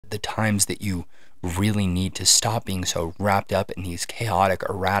the times that you really need to stop being so wrapped up in these chaotic,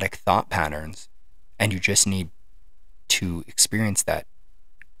 erratic thought patterns, and you just need to experience that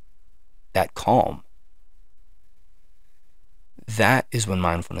calm. That is when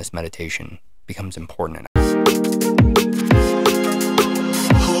mindfulness meditation becomes important.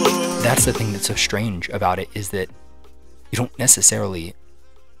 That's the thing that's so strange about it, is that you don't necessarily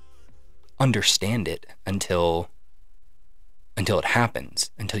understand it until it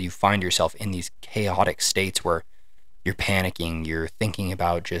happens, until you find yourself in these chaotic states where you're panicking, you're thinking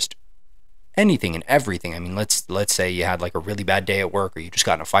about just anything and everything. I mean, let's say you had like a really bad day at work, or you just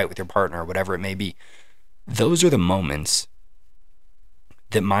got in a fight with your partner, or whatever it may be. Those are the moments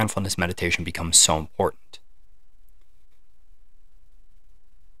that mindfulness meditation becomes so important.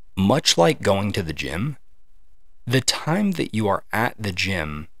 Much like going to the gym, the time that you are at the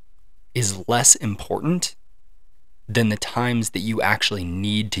gym is less important than the times that you actually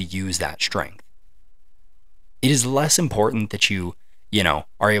need to use that strength. It is less important that you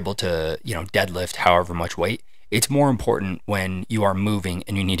are able to, deadlift however much weight. It's more important when you are moving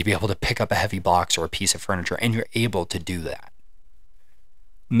and you need to be able to pick up a heavy box or a piece of furniture, and you're able to do that.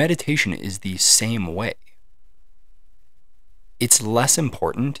 Meditation is the same way. It's less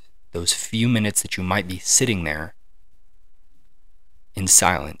important, those few minutes that you might be sitting there in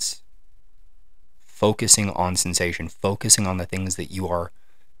silence, focusing on sensation, focusing on the things that you are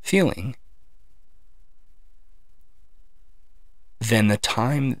feeling, than the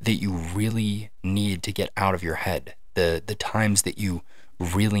time that you really need to get out of your head, the times that you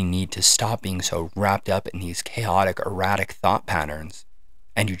really need to stop being so wrapped up in these chaotic, erratic thought patterns,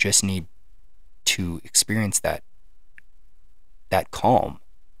 and you just need to experience that calm.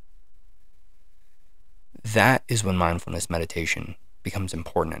 That is when mindfulness meditation becomes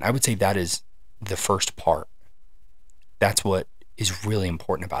important. And I would say that is the first part. That's what is really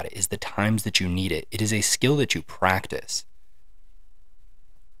important about it, is the times that you need it. It is a skill that you practice.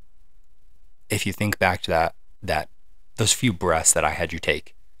 If you think back to those few breaths that I had you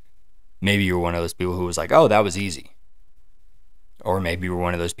take, maybe you were one of those people who was like, oh, that was easy. Or maybe you were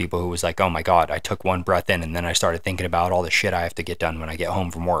one of those people who was like, oh my God, I took one breath in and then I started thinking about all the shit I have to get done when I get home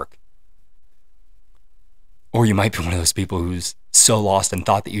from work. Or you might be one of those people who's so lost in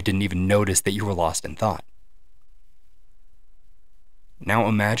thought that you didn't even notice that you were lost in thought. Now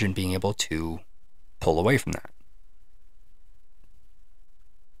imagine being able to pull away from that.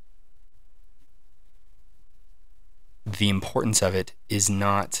 The importance of it is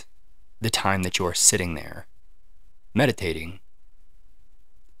not the time that you are sitting there meditating.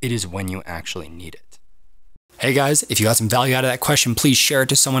 It is when you actually need it. Hey guys, if you got some value out of that question, please share it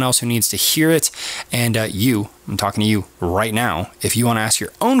to someone else who needs to hear it. And I'm talking to you right now. If you want to ask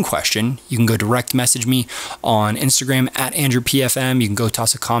your own question, you can go direct message me on Instagram at AndrewPFM. You can go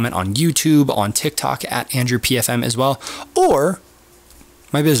toss a comment on YouTube, on TikTok at AndrewPFM as well, or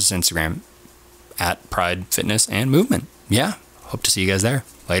my business Instagram at Pride Fitness and Movement. Yeah, hope to see you guys there.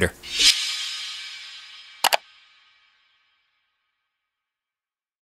 Later.